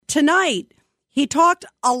tonight, he talked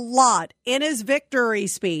a lot in his victory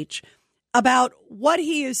speech about what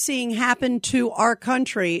he is seeing happen to our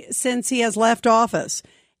country since he has left office.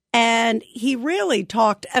 And he really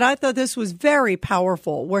talked, and I thought this was very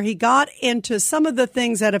powerful, where he got into some of the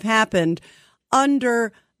things that have happened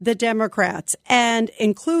under the Democrats, and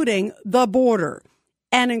including the border,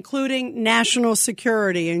 and including national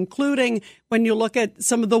security, including when you look at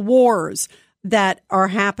some of the wars that are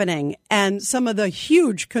happening and some of the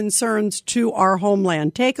huge concerns to our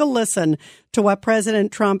homeland. Take a listen to what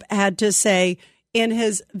President Trump had to say in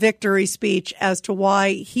his victory speech as to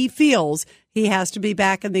why he feels he has to be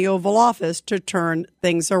back in the Oval Office to turn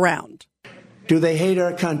things around. Do they hate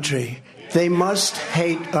our country? They must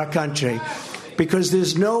hate our country, because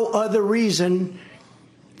there's no other reason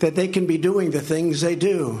that they can be doing the things they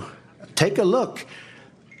do. Take a look.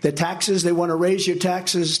 The taxes, they want to raise your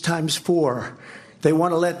taxes times 4. They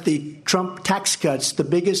want to let the Trump tax cuts, the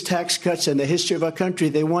biggest tax cuts in the history of our country,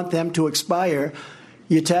 they want them to expire.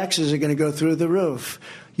 Your taxes are going to go through the roof.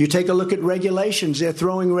 You take a look at regulations. They're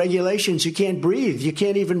throwing regulations. You can't breathe. You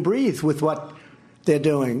can't even breathe with what they're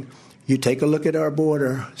doing. You take a look at our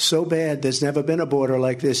border. So bad. There's never been a border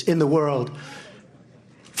like this in the world.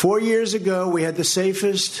 4 years ago, we had the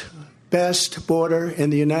safest, best border in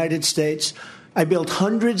the United States. I built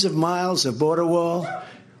hundreds of miles of border wall.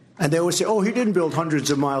 And they always say, oh, he didn't build hundreds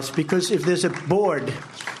of miles, because if there's a board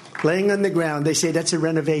laying on the ground, they say that's a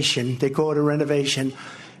renovation. They call it a renovation.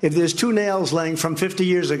 If there's 2 nails laying from 50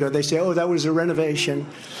 years ago, they say, oh, that was a renovation.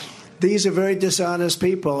 These are very dishonest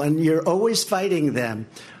people, and you're always fighting them.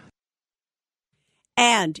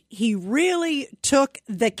 And he really took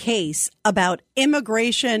the case about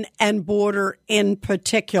immigration and border in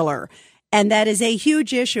particular. And that is a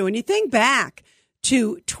huge issue. And you think back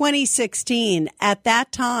to 2016 at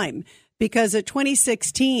that time, because of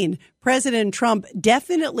 2016, President Trump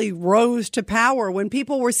definitely rose to power when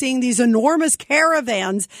people were seeing these enormous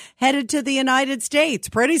caravans headed to the United States,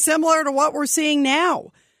 pretty similar to what we're seeing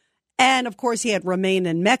now. And, of course, he had Remain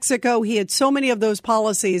in Mexico. He had so many of those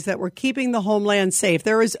policies that were keeping the homeland safe.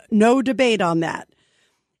 There is no debate on that.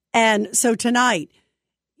 And so tonight,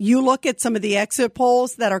 you look at some of the exit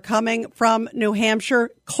polls that are coming from New Hampshire.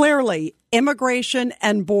 Clearly, immigration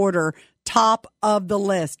and border, top of the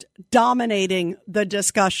list, dominating the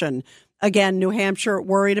discussion. Again, New Hampshire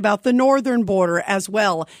worried about the northern border as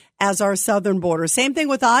well as our southern border. Same thing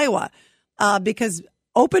with Iowa, because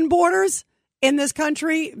open borders in this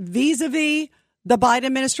country, vis-a-vis the Biden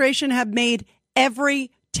administration, have made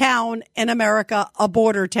every town in America a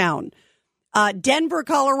border town. Denver,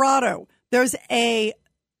 Colorado, there's a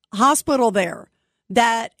hospital there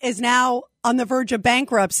that is now on the verge of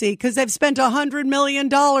bankruptcy because they've spent $100 million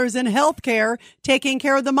in health care taking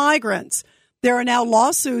care of the migrants. There are now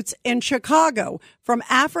lawsuits in Chicago from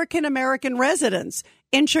African-American residents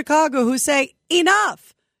in Chicago who say,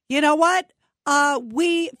 enough. You know what?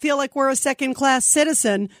 We feel like we're a second-class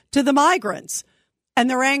citizen to the migrants. And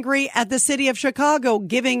they're angry at the city of Chicago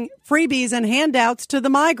giving freebies and handouts to the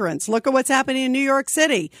migrants. Look at what's happening in New York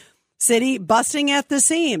City. City busting at the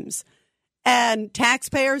seams and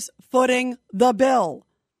taxpayers footing the bill.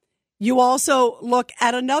 You also look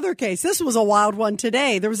at another case. This was a wild one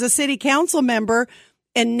today. There was a city council member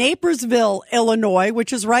in Naperville, Illinois,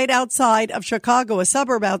 which is right outside of Chicago, a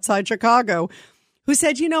suburb outside Chicago, who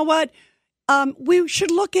said, you know what? We should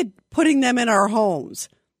look at putting them in our homes.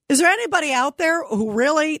 Is there anybody out there who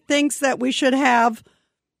really thinks that we should have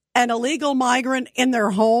an illegal migrant in their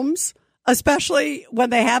homes, especially when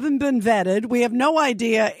they haven't been vetted? We have no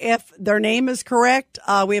idea if their name is correct.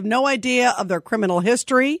 We have no idea of their criminal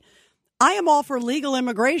history. I am all for legal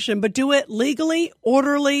immigration, but do it legally,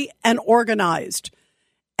 orderly, and organized.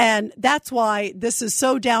 And that's why this is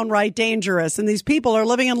so downright dangerous. And these people are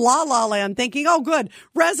living in la la land thinking, oh, good,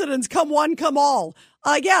 residents, come one, come all.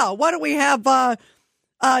 Yeah, why don't we have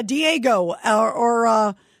Diego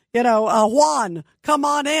or Juan come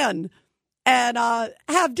on in and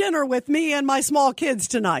have dinner with me and my small kids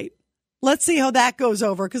tonight. Let's see how that goes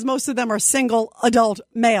over, because most of them are single adult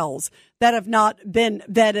males that have not been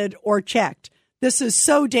vetted or checked. This is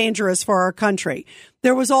so dangerous for our country.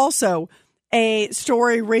 There was also a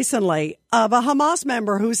story recently of a Hamas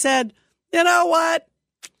member who said, you know what?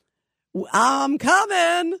 I'm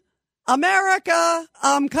coming. America,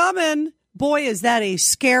 I'm coming. Boy, is that a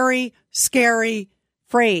scary, scary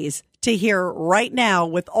phrase to hear right now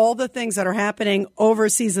with all the things that are happening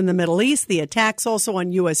overseas in the Middle East, the attacks also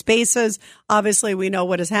on U.S. bases. Obviously, we know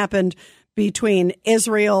what has happened between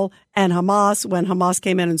Israel and Hamas when Hamas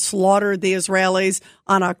came in and slaughtered the Israelis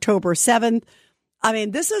on October 7th. I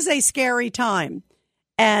mean, this is a scary time.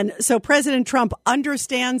 And so President Trump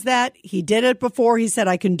understands that. He did it before. He said,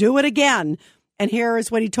 I can do it again. And here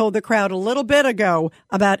is what he told the crowd a little bit ago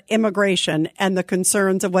about immigration and the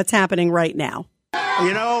concerns of what's happening right now.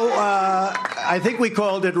 You know, I think we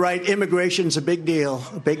called it right. Immigration's a big deal,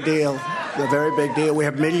 a very big deal. We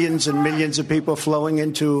have millions and millions of people flowing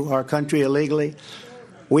into our country illegally.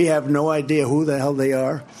 We have no idea who the hell they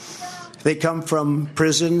are. They come from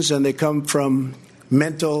prisons and they come from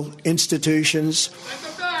mental institutions.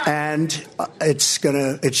 And it's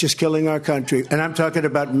just killing our country. And I'm talking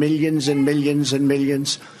about millions and millions and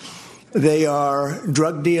millions. They are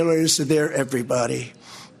drug dealers. They're everybody.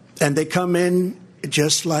 And they come in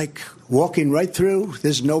just like walking right through.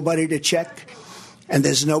 There's nobody to check and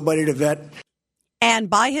there's nobody to vet. And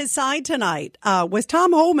by his side tonight was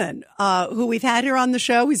Tom Homan, who we've had here on the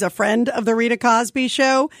show. He's a friend of the Rita Cosby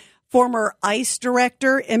Show, former ICE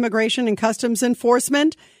director, Immigration and Customs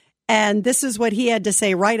Enforcement. And this is what he had to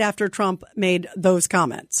say right after Trump made those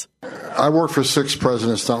comments. I worked for 6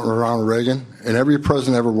 presidents down around Reagan, and every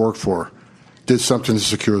president I ever worked for did something to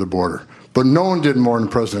secure the border. But no one did more than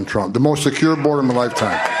President Trump. The most secure border in my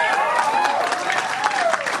lifetime.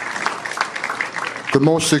 The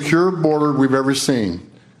most secure border we've ever seen.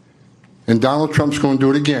 And Donald Trump's going to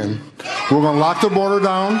do it again. We're going to lock the border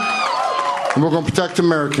down. And we're going to protect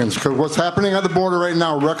Americans, because what's happening at the border right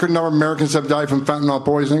now, a record number of Americans have died from fentanyl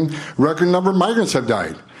poisoning, a record number of migrants have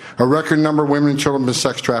died, a record number of women and children have been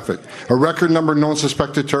sex trafficked, a record number of known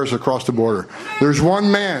suspected terrorists across the border. There's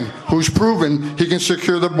one man who's proven he can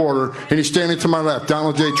secure the border, and he's standing to my left,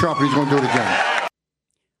 Donald J. Trump. He's going to do it again.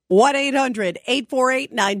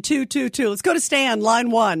 1-800-848-9222. Let's go to Stan,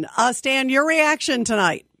 line 1. Stan, your reaction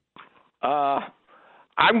tonight.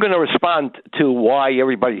 I'm going to respond to why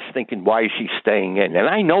everybody's thinking, why is she staying in? And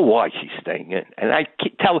I know why she's staying in. And I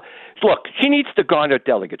tell, look, she needs to garner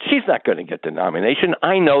delegates. She's not going to get the nomination.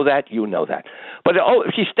 I know that. You know that. But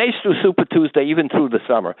if she stays through Super Tuesday, even through the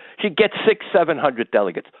summer, she gets 600-700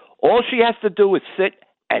 delegates. All she has to do is sit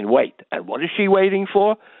and wait. And what is she waiting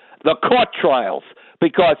for? The court trials.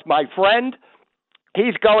 Because my friend,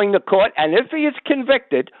 he's going to court. And if he is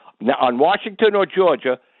convicted on Washington or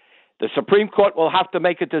Georgia, the Supreme Court will have to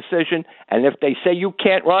make a decision, and if they say you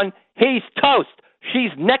can't run, he's toast.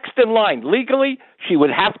 She's next in line. Legally, she would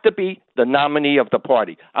have to be the nominee of the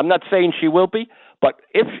party. I'm not saying she will be, but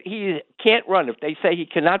if he can't run, if they say he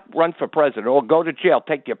cannot run for president or go to jail,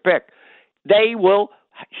 take your pick, they will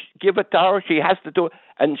give it to her. She has to do it,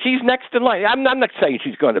 and she's next in line. I'm not saying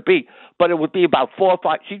she's going to be, but it would be about 4 or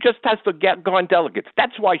 5. She just has to get gone delegates.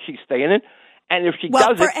 That's why she's staying in. And if she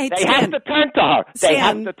does it, they have to turn to her. They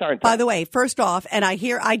have to turn to her. By the way, first off, and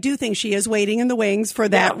I do think she is waiting in the wings for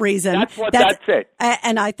that reason. That's it.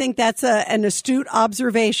 And I think that's an astute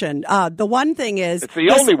observation. The one thing is, it's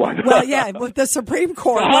the only one. Well, yeah, with the Supreme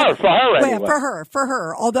Court. For her anyway. For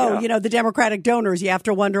her. Although, the Democratic donors, you have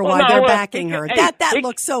to wonder why they're backing her. That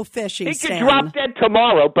looks so fishy, He Stan. could drop dead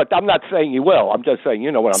tomorrow, but I'm not saying he will. I'm just saying,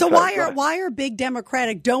 you know what I'm saying. So why are big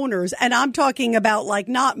Democratic donors, and I'm talking about like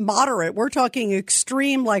not moderate, we're talking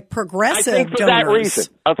extreme, like progressive I think for donors.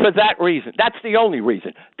 that reason. That's the only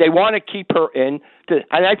reason. They want to keep her in.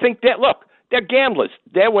 And I think they're gamblers.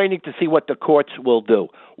 They're waiting to see what the courts will do.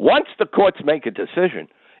 Once the courts make a decision,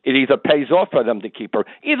 it either pays off for them to keep her.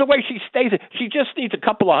 Either way, she stays. She just needs a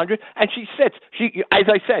couple of hundred, and she sits. As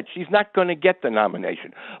I said, she's not going to get the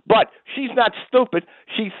nomination. But she's not stupid.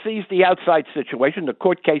 She sees the outside situation. The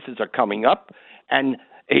court cases are coming up, and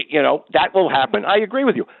that will happen. I agree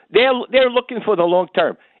with you. They're looking for the long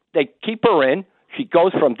term. They keep her in. She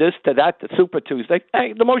goes from this to that to Super Tuesday.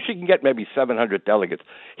 Hey, the most she can get maybe 700 delegates.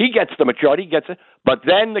 He gets the majority, gets it. But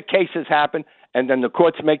then the cases happen, and then the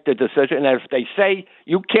courts make the decision. And if they say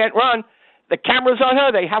you can't run, the camera's on her.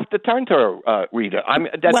 They have to turn to her, Rita.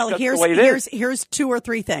 That's the way it is. Here's 2 or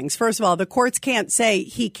 3 things. First of all, the courts can't say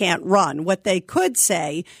he can't run. What they could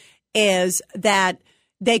say is that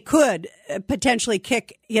they could potentially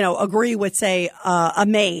agree with, say, a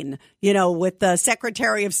Maine, with the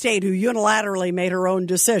Secretary of State who unilaterally made her own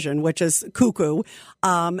decision, which is cuckoo,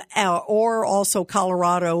 or also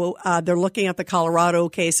Colorado. They're looking at the Colorado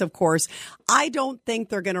case, of course. I don't think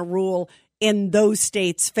they're going to rule in those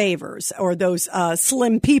states' favors or those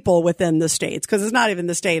slim people within the states, because it's not even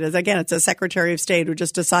the state. Again, it's a Secretary of State who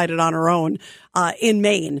just decided on her own in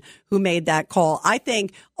Maine who made that call. I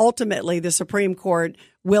think ultimately the Supreme Court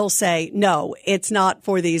will say, no, it's not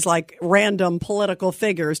for these like random political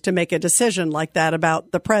figures to make a decision like that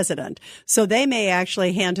about the president. So they may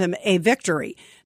actually hand him a victory.